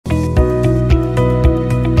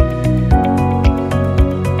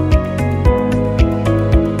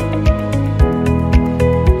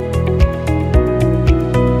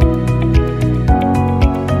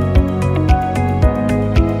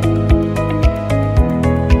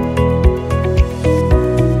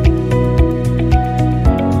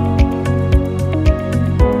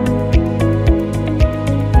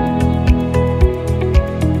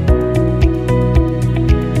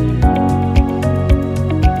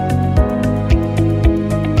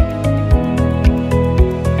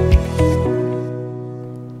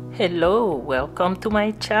Hello, welcome to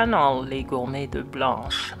my channel, Les Gourmets de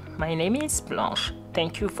Blanche. My name is Blanche.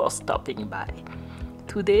 Thank you for stopping by.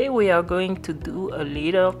 Today we are going to do a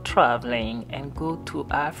little traveling and go to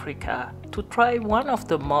Africa to try one of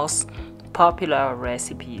the most popular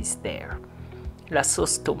recipes there, la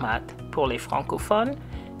sauce tomate pour les francophones,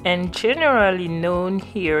 and generally known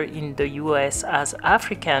here in the US as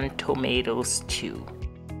African tomato stew.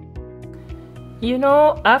 You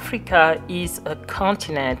know, Africa is a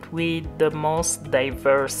continent with the most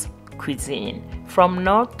diverse cuisine, from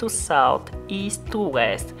north to south, east to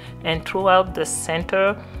west, and throughout the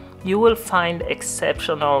center, you will find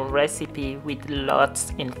exceptional recipes with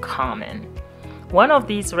lots in common. One of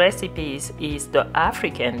these recipes is the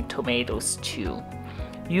African tomato stew.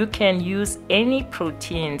 You can use any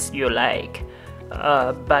proteins you like,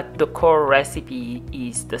 but the core recipe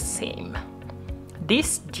is the same.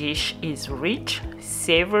 This dish is rich,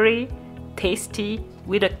 savory, tasty,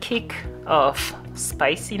 with a kick of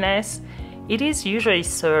spiciness. It is usually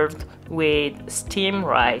served with steamed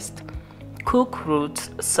rice, cooked roots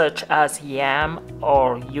such as yam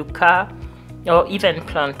or yuca, or even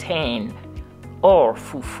plantain or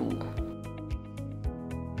fufu.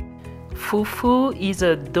 Fufu is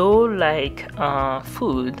a dough-like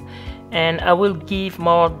food, and I will give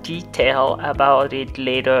more detail about it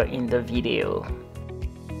later in the video.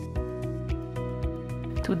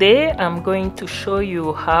 Today I'm going to show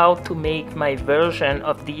you how to make my version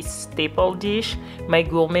of this staple dish, my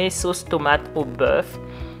Gourmet Sauce Tomate au Boeuf,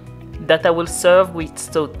 that I will serve with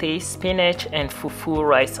sautéed spinach and fufu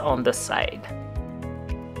rice on the side.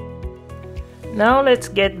 Now let's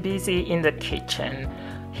get busy in the kitchen.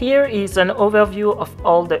 Here is an overview of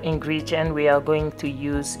all the ingredients we are going to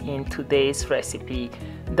use in today's recipe.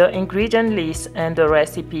 The ingredient list and the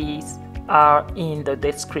recipes are in the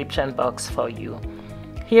description box for you.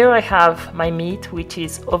 Here I have my meat, which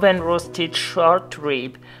is oven roasted short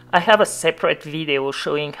rib. I have a separate video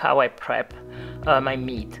showing how I prep my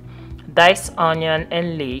meat. Diced onion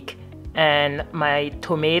and leek, and my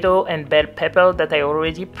tomato and bell pepper that I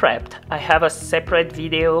already prepped. I have a separate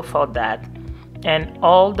video for that. And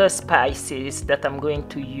all the spices that I'm going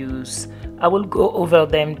to use, I will go over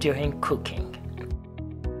them during cooking.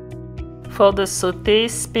 For the sautéed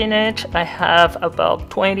spinach, I have about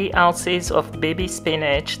 20 ounces of baby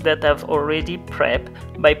spinach that I've already prepped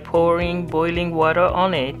by pouring boiling water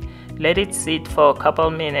on it. Let it sit for a couple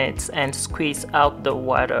minutes and squeeze out the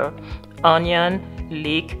water. Onion,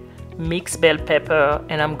 leek, mixed bell pepper,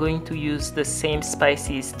 and I'm going to use the same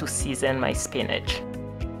spices to season my spinach.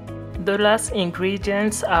 The last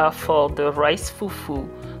ingredients are for the rice fufu.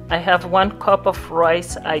 I have 1 cup of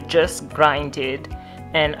rice I just grinded,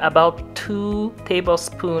 and about 2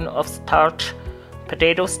 tablespoons of starch,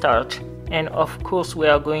 potato starch, and of course we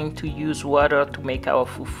are going to use water to make our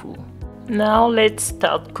fufu. Now let's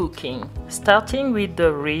start cooking. Starting with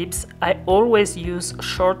the ribs, I always use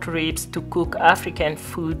short ribs to cook African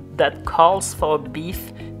food that calls for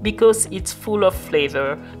beef because it's full of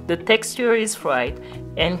flavor, the texture is right,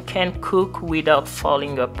 and can cook without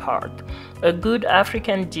falling apart. A good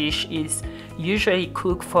African dish is usually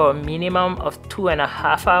cooked for a minimum of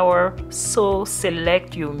 2.5 hours, so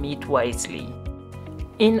select your meat wisely.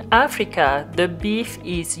 In Africa, the beef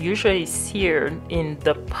is usually seared in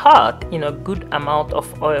the pot in a good amount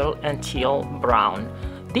of oil until brown.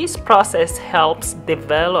 This process helps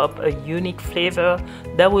develop a unique flavor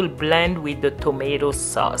that will blend with the tomato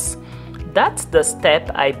sauce. That's the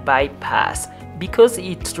step I bypass because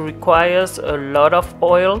it requires a lot of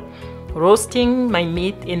oil. Roasting my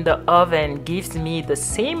meat in the oven gives me the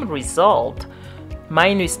same result,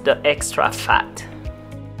 minus the extra fat.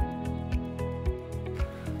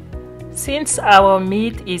 Since our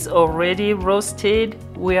meat is already roasted,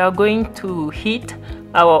 we are going to heat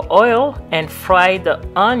our oil and fry the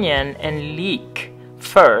onion and leek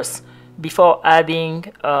first before adding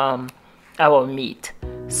our meat.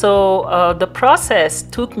 So the process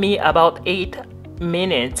took me about 8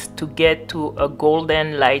 minutes to get to a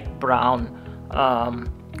golden light brown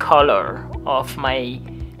color of my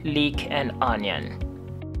leek and onion.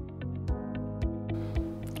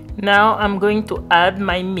 Now I'm going to add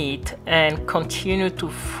my meat and continue to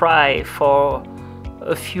fry for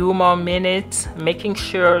a few more minutes, making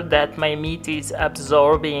sure that my meat is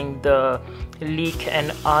absorbing the leek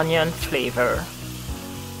and onion flavor.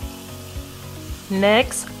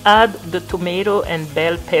 Next, add the tomato and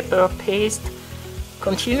bell pepper paste.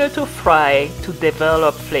 Continue to fry to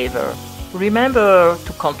develop flavor. Remember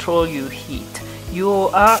to control your heat. You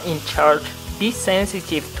are in charge. Be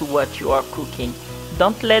sensitive to what you are cooking.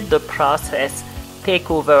 Don't let the process take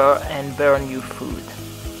over and burn your food.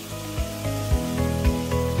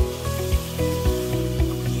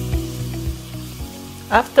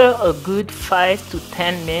 After a good 5 to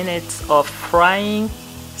 10 minutes of frying,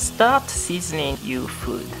 start seasoning your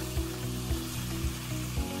food.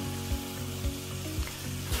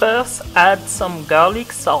 First, add some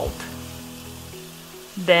garlic salt.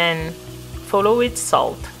 Then follow with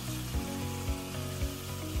salt,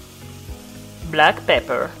 black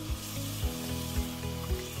pepper,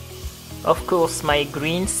 of course my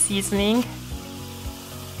green seasoning.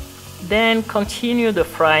 Then continue the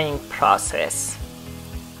frying process.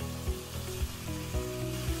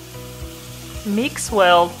 Mix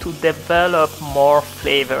well to develop more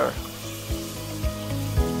flavor.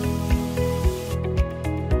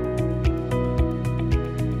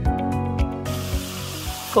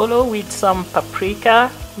 Follow with some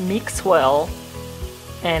paprika, mix well,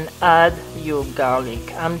 and add your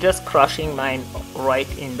garlic. I'm just crushing mine right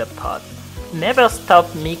in the pot. Never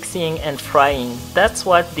stop mixing and frying. That's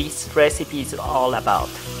what this recipe is all about.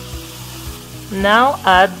 Now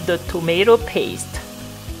add the tomato paste.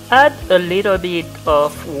 Add a little bit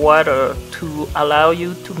of water to allow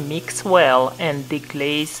you to mix well and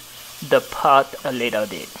deglaze the pot a little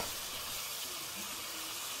bit.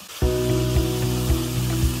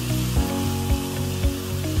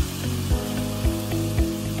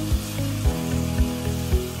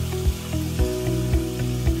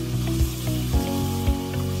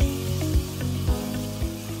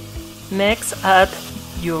 Next, add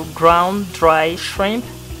your ground dry shrimp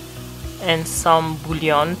and some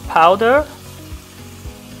bouillon powder.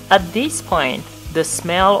 At this point, the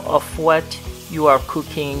smell of what you are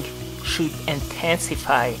cooking should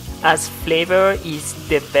intensify as flavor is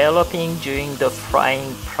developing during the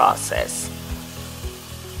frying process.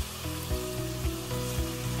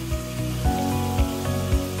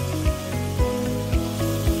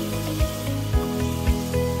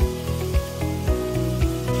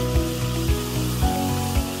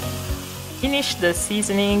 Finish the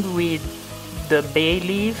seasoning with the bay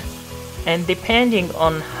leaf, and depending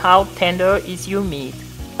on how tender is your meat,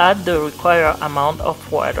 add the required amount of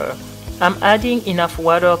water. I'm adding enough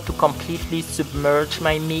water to completely submerge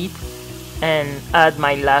my meat and add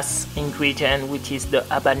my last ingredient, which is the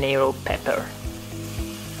habanero pepper.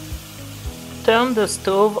 Turn the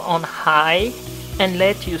stove on high and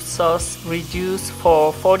let your sauce reduce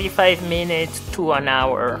for 45 minutes to an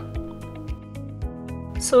hour.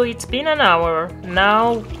 So it's been an hour.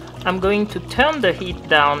 Now I'm going to turn the heat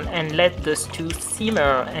down and let the stew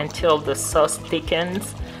simmer until the sauce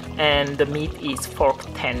thickens and the meat is fork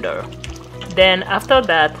tender. Then after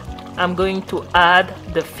that, I'm going to add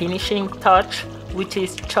the finishing touch, which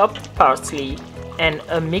is chopped parsley and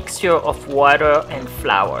a mixture of water and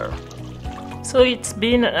flour. So it's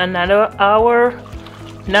been another hour.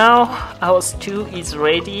 Now our stew is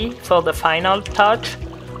ready for the final touch.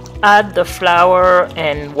 Add the flour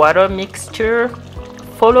and water mixture,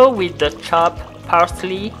 follow with the chopped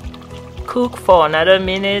parsley, cook for another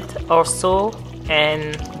minute or so,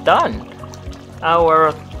 and done.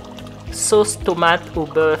 Our sauce tomate au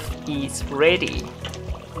boeuf is ready.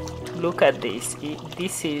 Look at this.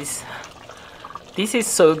 This is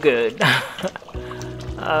so good.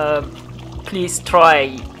 Please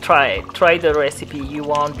try the recipe. You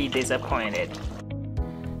won't be disappointed.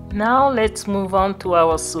 Now let's move on to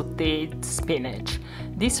our sautéed spinach.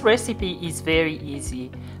 This recipe is very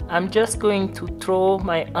easy. I'm just going to throw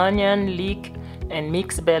my onion, leek, and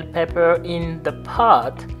mixed bell pepper in the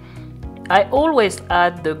pot. I always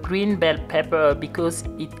add the green bell pepper because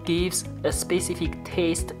it gives a specific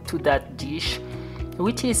taste to that dish,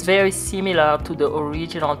 which is very similar to the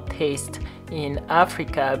original taste in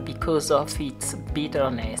Africa because of its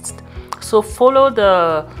bitterness. So follow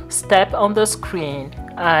the step on the screen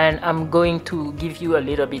and I'm going to give you a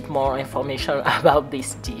little bit more information about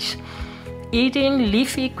this dish. Eating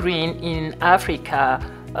leafy green in Africa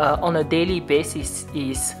on a daily basis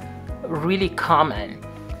is really common.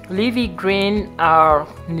 Leafy green are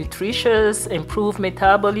nutritious, improve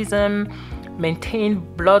metabolism, maintain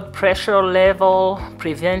blood pressure level,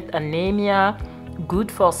 prevent anemia,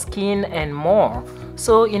 good for skin and more.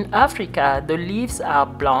 So in Africa, the leaves are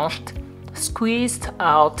blanched, squeezed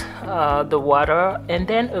out the water, and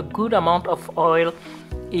then a good amount of oil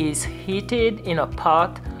is heated in a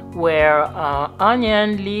pot where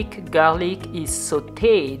onion, leek, garlic is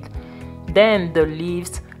sautéed. Then the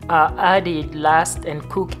leaves are added last and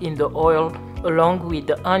cooked in the oil along with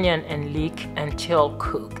the onion and leek until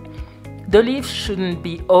cooked. The leaves shouldn't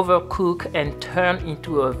be overcooked and turn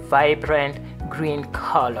into a vibrant green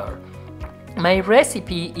color. My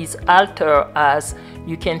recipe is altered as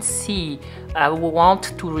you can see. I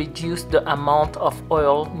want to reduce the amount of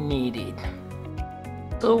oil needed.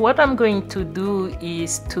 So what I'm going to do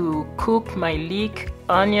is to cook my leek,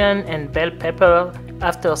 onion and bell pepper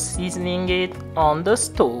after seasoning it on the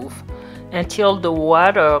stove until the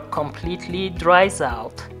water completely dries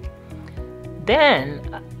out.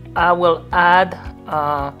 Then I will add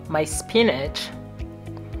my spinach,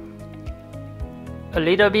 a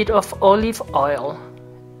little bit of olive oil,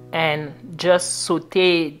 and just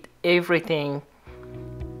saute everything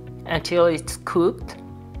until it's cooked.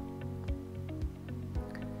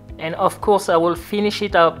 And of course I will finish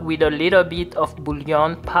it up with a little bit of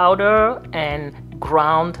bouillon powder and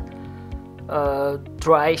ground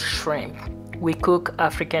dry shrimp. We cook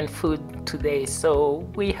African food today, so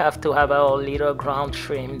we have to have our little ground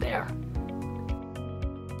shrimp there.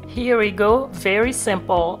 Here we go, very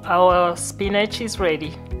simple. Our spinach is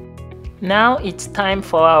ready. Now it's time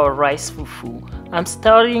for our rice fufu. I'm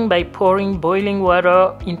starting by pouring boiling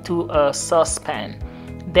water into a saucepan.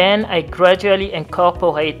 Then I gradually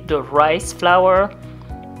incorporate the rice flour,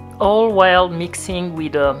 all while mixing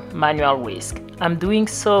with a manual whisk. I'm doing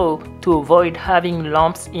so to avoid having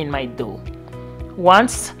lumps in my dough.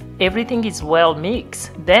 Once everything is well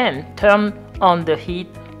mixed, then turn on the heat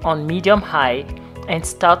on medium-high and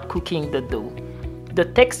start cooking the dough. The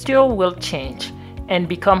texture will change and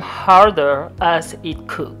become harder as it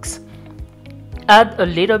cooks. Add a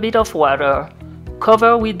little bit of water,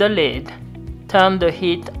 cover with the lid, turn the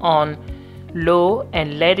heat on low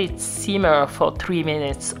and let it simmer for 3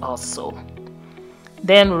 minutes or so.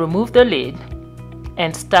 Then remove the lid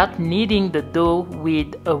and start kneading the dough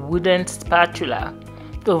with a wooden spatula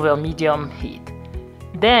over medium heat.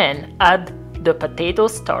 Then add the potato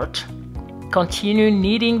starch. Continue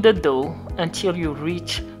kneading the dough until you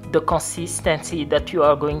reach the consistency that you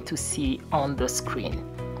are going to see on the screen.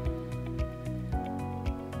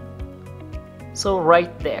 So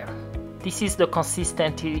right there. This is the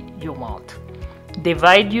consistency you want.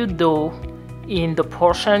 Divide your dough in the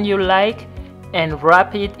portion you like and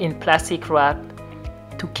wrap it in plastic wrap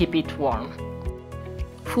to keep it warm.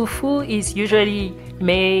 Fufu is usually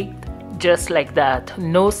made just like that,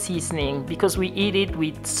 no seasoning, because we eat it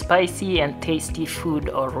with spicy and tasty food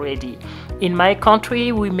already. In my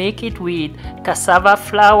country, we make it with cassava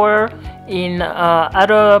flour. In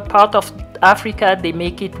other part of Africa, they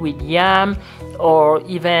make it with yam or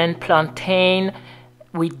even plantain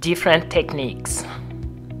with different techniques.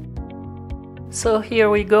 So here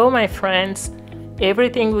we go, my friends.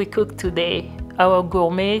 Everything we cooked today: our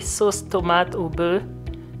gourmet sauce tomate au bœuf,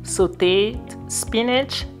 sautéed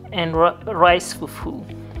spinach, and rice fufu.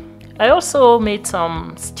 I also made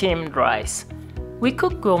some steamed rice. We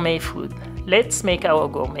cook gourmet food. Let's make our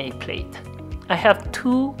gourmet plate. I have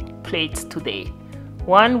 2 plates today,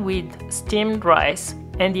 one with steamed rice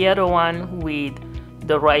and the other one with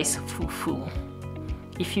the rice fufu.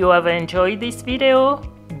 If you have enjoyed this video,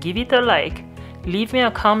 give it a like, leave me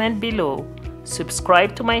a comment below,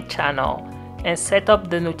 subscribe to my channel, and set up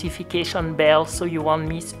the notification bell so you won't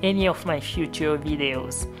miss any of my future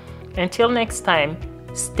videos. Until next time,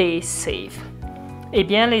 stay safe. Eh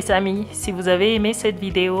bien les amis, si vous avez aimé cette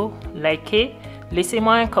vidéo, likez,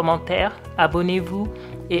 laissez-moi un commentaire, abonnez-vous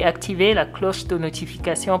et activez la cloche de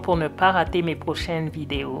notification pour ne pas rater mes prochaines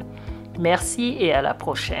vidéos. Merci et à la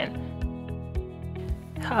prochaine.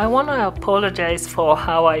 I want to apologize for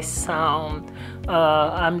how I sound.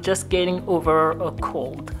 I'm just getting over a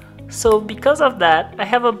cold. So because of that, I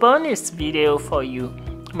have a bonus video for you.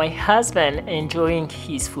 My husband enjoying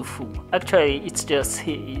his fufu. Actually, it's just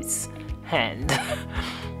his hand.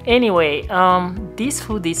 Anyway, this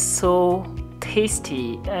food is so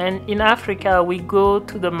tasty, and in Africa we go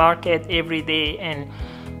to the market every day and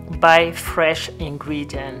buy fresh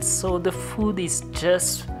ingredients, so the food is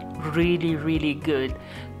just really good.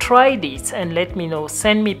 Try this and let me know.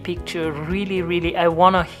 Send me picture. Really, I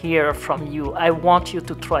want to hear from you. I want you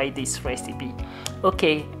to try this recipe.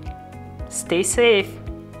 Okay, stay safe,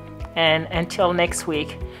 and until next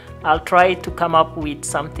week, I'll try to come up with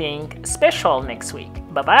something special next week.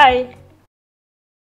 Bye bye.